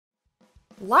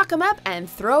Lock 'em up and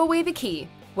throw away the key.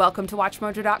 Welcome to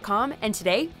WatchMojo.com, and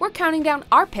today we're counting down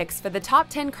our picks for the top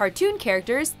 10 cartoon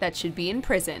characters that should be in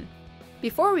prison.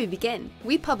 Before we begin,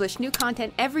 we publish new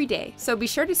content every day, so be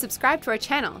sure to subscribe to our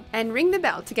channel and ring the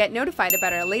bell to get notified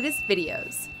about our latest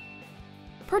videos.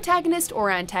 Protagonist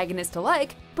or antagonist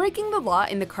alike, breaking the law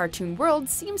in the cartoon world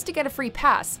seems to get a free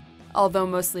pass. Although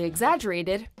mostly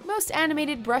exaggerated, most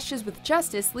animated brushes with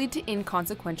justice lead to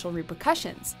inconsequential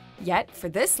repercussions. Yet, for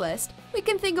this list, we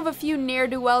can think of a few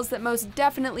ne'er-do-wells that most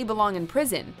definitely belong in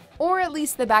prison, or at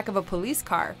least the back of a police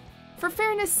car. For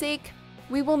fairness' sake,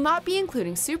 we will not be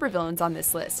including supervillains on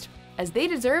this list, as they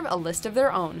deserve a list of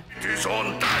their own. It is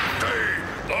on that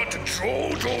day that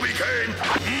Jojo became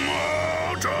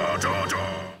Mojo.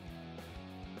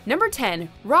 Number 10.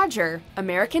 Roger,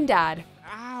 American Dad.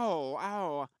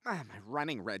 Ow. My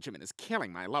running regimen is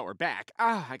killing my lower back.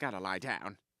 I gotta lie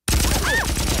down.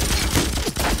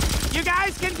 You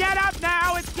guys can get up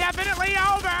now, it's definitely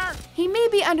over! He may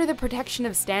be under the protection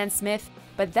of Stan Smith,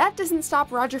 but that doesn't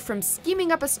stop Roger from scheming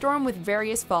up a storm with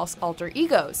various false alter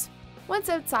egos. Once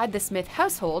outside the Smith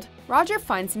household, Roger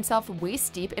finds himself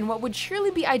waist-deep in what would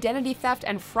surely be identity theft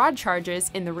and fraud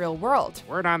charges in the real world.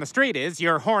 Word on the street is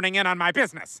you're horning in on my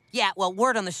business. Yeah, well,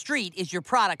 word on the street is your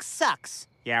product sucks.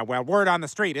 Yeah, well, word on the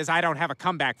street is I don't have a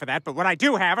comeback for that, but what I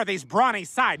do have are these brawny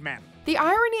sidemen. The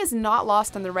irony is not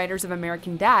lost on the writers of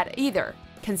American Dad either,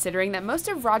 considering that most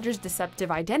of Roger's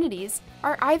deceptive identities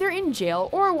are either in jail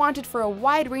or wanted for a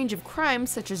wide range of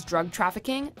crimes such as drug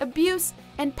trafficking, abuse,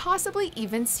 and possibly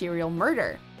even serial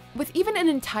murder. With even an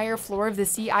entire floor of the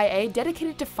CIA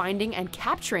dedicated to finding and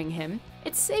capturing him,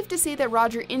 it's safe to say that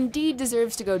Roger indeed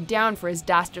deserves to go down for his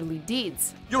dastardly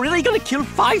deeds. You're really gonna kill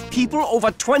 5 people over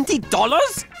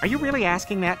 $20? Are you really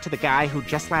asking that to the guy who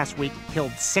just last week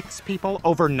killed 6 people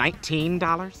over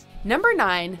 $19? Number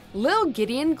 9. Lil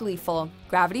Gideon Gleeful,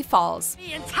 Gravity Falls.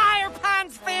 The entire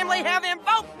Pons family have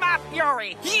invoked my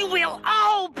fury. You will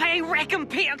all pay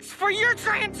recompense for your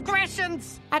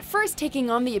transgressions. At first taking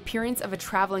on the appearance of a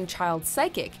traveling child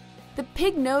psychic, the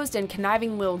pig-nosed and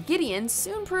conniving Lil Gideon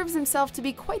soon proves himself to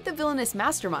be quite the villainous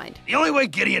mastermind. The only way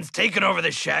Gideon's taking over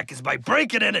the shack is by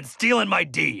breaking in and stealing my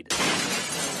deed.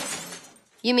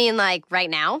 You mean like right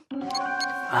now?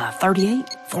 38,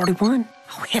 41.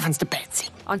 Oh, heavens to Betsy.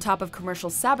 On top of commercial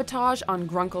sabotage on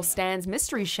Grunkle Stan's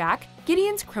Mystery Shack,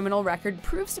 Gideon's criminal record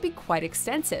proves to be quite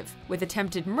extensive, with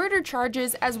attempted murder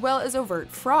charges as well as overt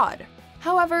fraud.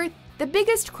 However, the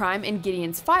biggest crime in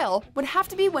Gideon's file would have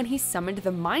to be when he summoned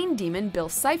the mind demon Bill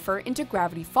Cipher into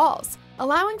Gravity Falls,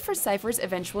 allowing for Cipher's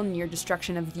eventual near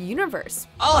destruction of the universe.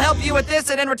 I'll help you with this,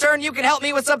 and in return, you can help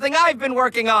me with something I've been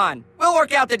working on. We'll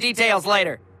work out the details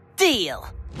later. Deal.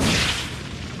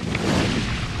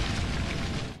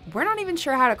 We're not even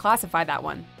sure how to classify that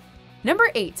one. Number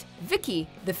 8. Vicky,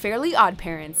 the Fairly Odd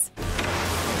Parents.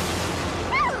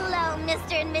 Hello,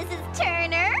 Mr. and Mrs.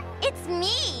 Turner. It's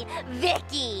me,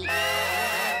 Vicky.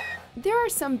 There are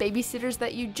some babysitters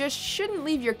that you just shouldn't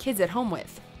leave your kids at home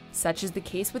with. Such is the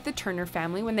case with the Turner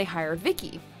family when they hire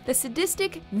Vicky, the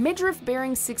sadistic,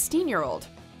 midriff-bearing 16-year-old.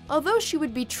 Although she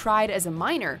would be tried as a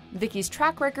minor, Vicky's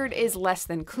track record is less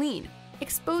than clean,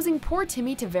 exposing poor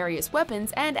Timmy to various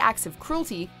weapons and acts of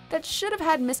cruelty that should have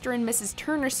had Mr. and Mrs.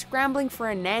 Turner scrambling for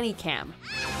a nanny cam.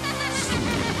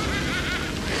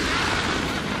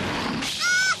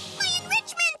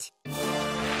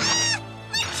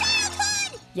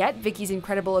 Yet, Vicky's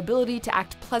incredible ability to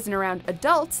act pleasant around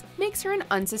adults makes her an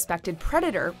unsuspected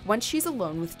predator once she's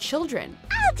alone with children.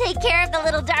 I'll take care of the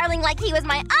little darling like he was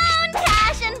my own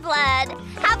cash and blood.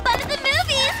 Have fun at the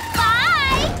movies.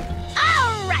 Bye!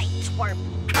 All right, twerp.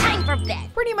 Time for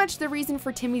bed. Pretty much the reason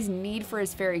for Timmy's need for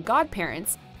his fairy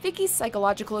godparents, Vicky's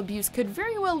psychological abuse could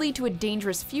very well lead to a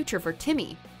dangerous future for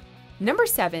Timmy. Number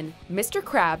 7. Mr.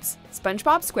 Krabs,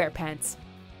 SpongeBob SquarePants.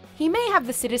 He may have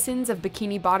the citizens of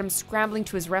Bikini Bottom scrambling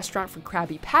to his restaurant for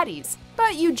Krabby Patties,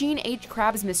 but Eugene H.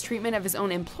 Krabs' mistreatment of his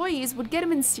own employees would get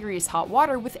him in serious hot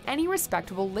water with any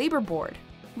respectable labor board.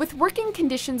 With working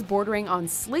conditions bordering on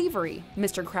slavery,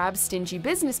 Mr. Krabs' stingy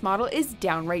business model is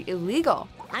downright illegal.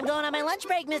 I'm going on my lunch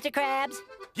break, Mr. Krabs.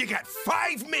 You got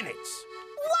 5 minutes.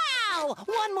 Wow!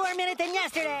 1 more minute than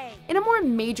yesterday! In a more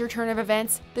major turn of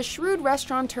events, the shrewd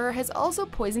restaurateur has also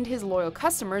poisoned his loyal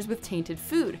customers with tainted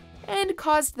food, and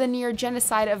caused the near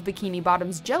genocide of Bikini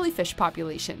Bottom's jellyfish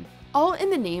population, all in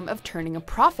the name of turning a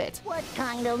profit. What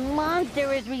kind of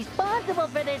monster is responsible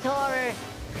for this horror?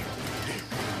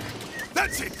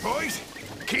 That's it, boys.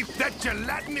 Keep that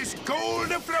gelatinous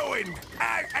gold a-flowing.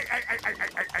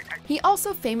 He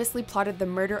also famously plotted the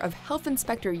murder of Health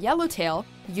Inspector Yellowtail,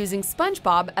 using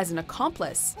SpongeBob as an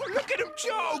accomplice. Look at him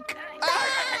joke!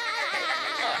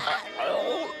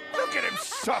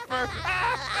 suffer.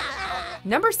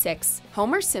 Number 6.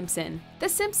 Homer Simpson, The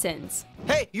Simpsons.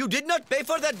 Hey, you did not pay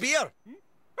for that beer!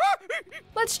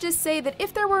 Let's just say that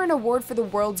if there were an award for the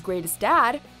world's greatest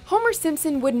dad, Homer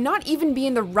Simpson would not even be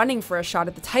in the running for a shot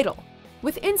at the title.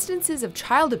 With instances of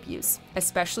child abuse,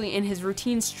 especially in his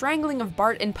routine strangling of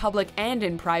Bart in public and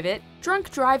in private, drunk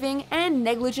driving, and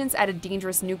negligence at a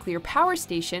dangerous nuclear power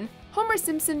station, Homer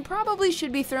Simpson probably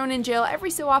should be thrown in jail every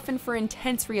so often for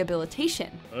intense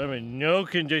rehabilitation. I'm in no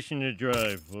condition to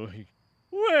drive, boy.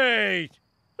 Wait!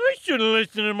 I shouldn't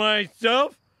listen to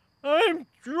myself! I'm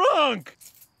drunk!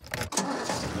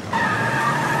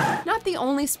 Not the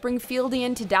only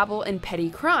Springfieldian to dabble in petty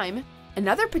crime,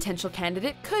 another potential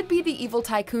candidate could be the evil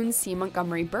tycoon C.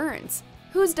 Montgomery Burns,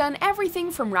 who's done everything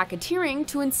from racketeering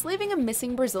to enslaving a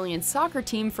missing Brazilian soccer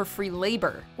team for free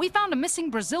labor. We found a missing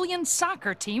Brazilian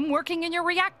soccer team working in your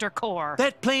reactor core.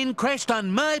 That plane crashed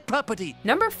on my property.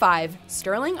 Number 5.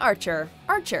 Sterling Archer,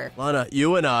 Archer. Lana,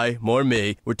 you and I, more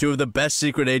me, were two of the best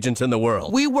secret agents in the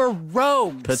world. We were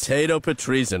rogues. Potato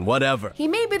Patreason, whatever. He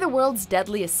may be the world's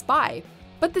deadliest spy,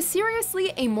 but the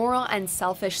seriously amoral and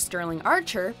selfish Sterling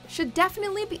Archer should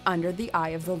definitely be under the eye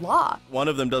of the law. One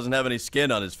of them doesn't have any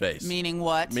skin on his face. Meaning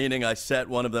what? Meaning I set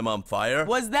one of them on fire.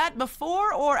 Was that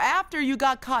before or after you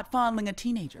got caught fondling a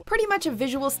teenager? Pretty much a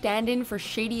visual stand-in for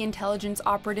shady intelligence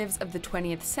operatives of the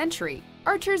 20th century.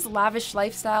 Archer's lavish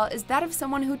lifestyle is that of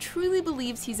someone who truly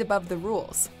believes he's above the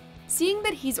rules. Seeing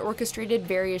that he's orchestrated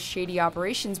various shady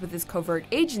operations with his covert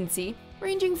agency,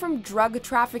 ranging from drug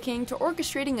trafficking to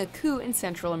orchestrating a coup in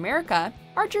Central America,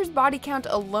 Archer's body count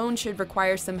alone should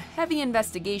require some heavy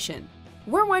investigation.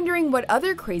 We're wondering what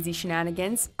other crazy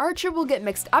shenanigans Archer will get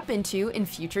mixed up into in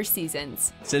future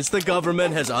seasons. Since the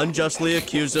government has unjustly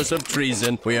accused us of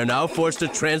treason, we are now forced to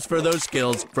transfer those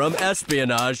skills from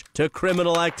espionage to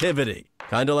criminal activity.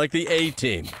 Kinda like the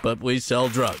A-Team, but we sell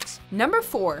drugs. Number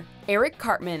 4. Eric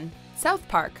Cartman, South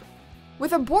Park.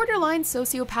 With a borderline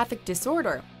sociopathic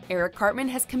disorder, Eric Cartman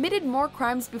has committed more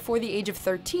crimes before the age of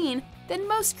 13 than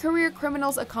most career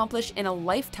criminals accomplish in a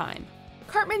lifetime.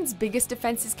 Cartman's biggest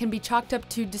offenses can be chalked up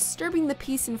to disturbing the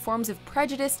peace in forms of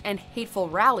prejudiced and hateful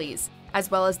rallies, as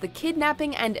well as the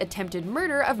kidnapping and attempted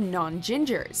murder of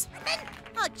non-gingers.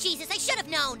 Oh, Jesus, I should have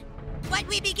known. When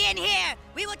we begin here,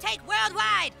 we will take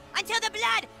worldwide until the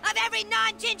blood of every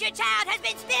non-ginger child has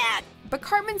been spilled. But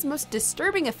Cartman's most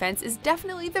disturbing offense is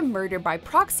definitely the murder by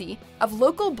proxy of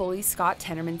local bully Scott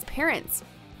Tenorman's parents.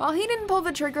 While he didn't pull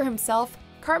the trigger himself,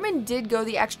 Cartman did go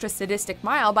the extra sadistic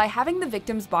mile by having the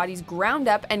victims' bodies ground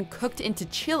up and cooked into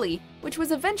chili, which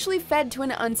was eventually fed to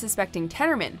an unsuspecting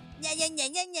Tenorman. Nya, nya, nya,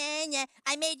 nya, nya, nya.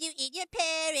 I made you eat your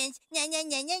parents. Nya, nya,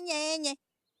 nya, nya, nya, nya.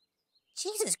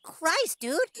 Jesus Christ,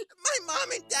 dude. My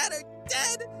mom and dad are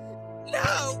dead.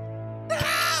 No.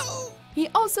 No. He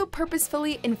also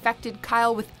purposefully infected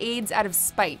Kyle with AIDS out of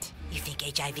spite. You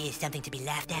think HIV is something to be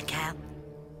laughed at, Kyle?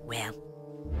 Well,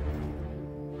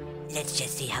 let's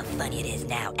just see how funny it is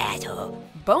now, asshole.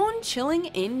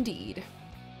 Bone-chilling indeed.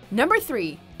 Number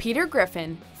 3. Peter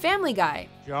Griffin, Family Guy.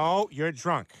 Joe, you're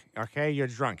drunk, okay? You're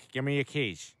drunk. Give me your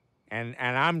keys. And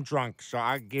I'm drunk, so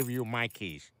I'll give you my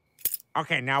keys.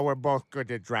 Okay, now we're both good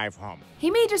to drive home. He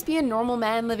may just be a normal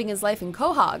man living his life in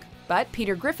Quahog, but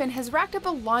Peter Griffin has racked up a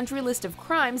laundry list of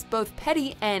crimes both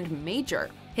petty and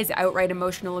major. His outright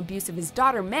emotional abuse of his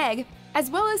daughter Meg, as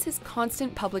well as his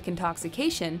constant public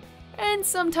intoxication, and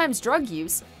sometimes drug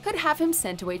use, could have him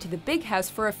sent away to the big house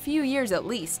for a few years at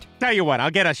least. Tell you what, I'll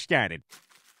get us started.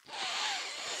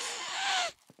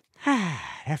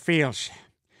 That feels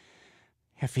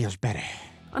better.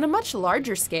 On a much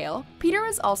larger scale, Peter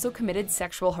has also committed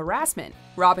sexual harassment,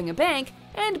 robbing a bank,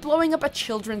 and blowing up a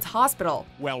children's hospital.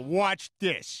 Well, watch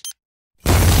this.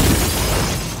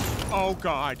 Oh,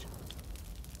 God.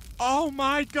 Oh,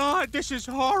 my God, this is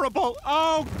horrible.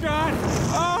 Oh, God.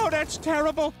 Oh, that's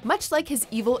terrible. Much like his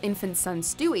evil infant son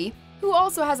Stewie, who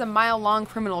also has a mile-long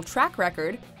criminal track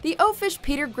record, the oafish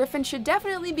Peter Griffin should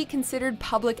definitely be considered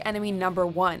public enemy number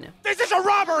 1. This is a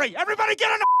robbery! Everybody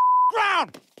get on the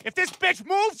ground! If this bitch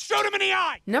moves, shoot him in the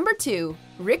eye! Number 2.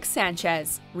 Rick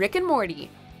Sanchez, Rick and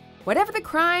Morty. Whatever the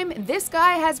crime, this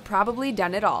guy has probably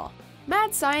done it all.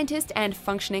 Mad scientist and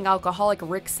functioning alcoholic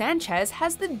Rick Sanchez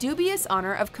has the dubious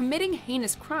honor of committing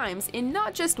heinous crimes in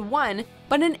not just one,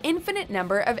 but an infinite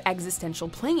number of existential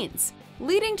planes,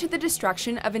 leading to the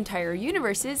destruction of entire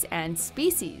universes and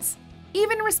species.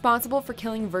 Even responsible for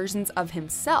killing versions of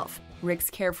himself, Rick's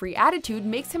carefree attitude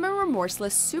makes him a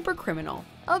remorseless supercriminal.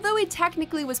 Although he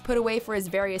technically was put away for his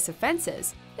various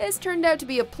offenses, this turned out to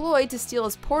be a ploy to steal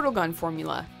his portal gun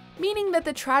formula, meaning that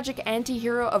the tragic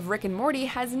anti-hero of Rick and Morty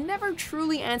has never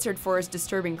truly answered for his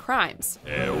disturbing crimes.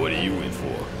 What are you in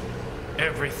for?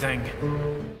 Everything.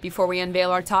 Before we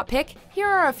unveil our top pick, here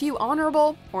are a few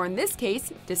honorable, or in this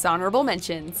case, dishonorable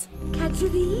mentions. Catch a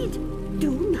lead.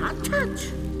 Do not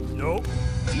touch. Nope.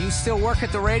 Do you still work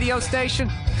at the radio station?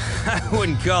 I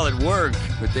wouldn't call it work,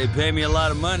 but they pay me a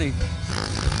lot of money.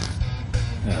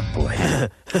 Oh, boy.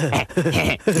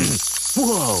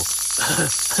 Whoa.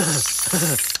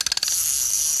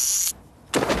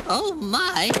 Oh,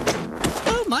 my.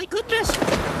 Oh, my goodness.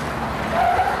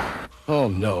 Oh,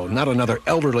 no, not another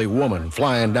elderly woman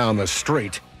flying down the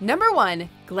street. Number 1,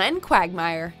 Glenn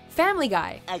Quagmire, Family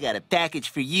Guy. I got a package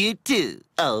for you, too.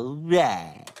 All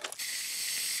right.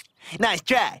 Nice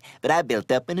try, but I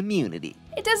built up an immunity.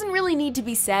 It doesn't really need to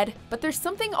be said, but there's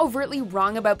something overtly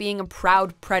wrong about being a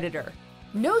proud predator.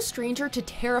 No stranger to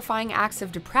terrifying acts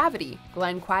of depravity,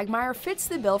 Glenn Quagmire fits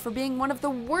the bill for being one of the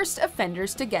worst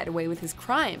offenders to get away with his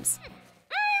crimes.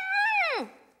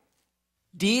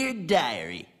 Dear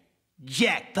Diary,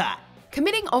 jackpot.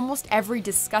 Committing almost every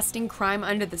disgusting crime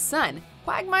under the sun,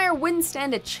 Quagmire wouldn't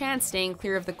stand a chance staying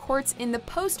clear of the courts in the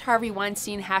post-Harvey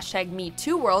Weinstein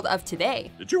 #MeToo world of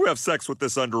today. Did you have sex with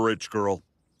this underage girl?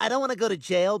 I don't want to go to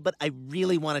jail, but I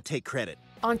really want to take credit.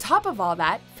 On top of all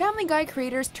that, Family Guy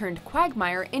creators turned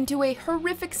Quagmire into a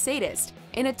horrific sadist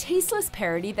in a tasteless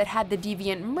parody that had the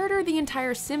deviant murder the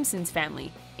entire Simpsons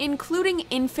family, including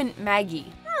infant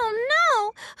Maggie. Oh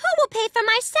no! Who will pay for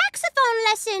my saxophone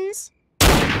lessons?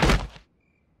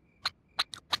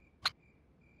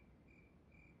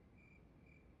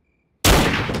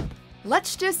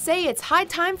 Let's just say it's high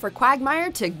time for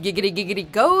Quagmire to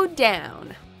giggity go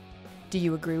down. Do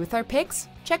you agree with our picks?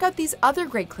 Check out these other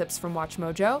great clips from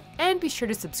WatchMojo, and be sure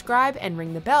to subscribe and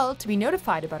ring the bell to be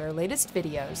notified about our latest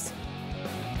videos.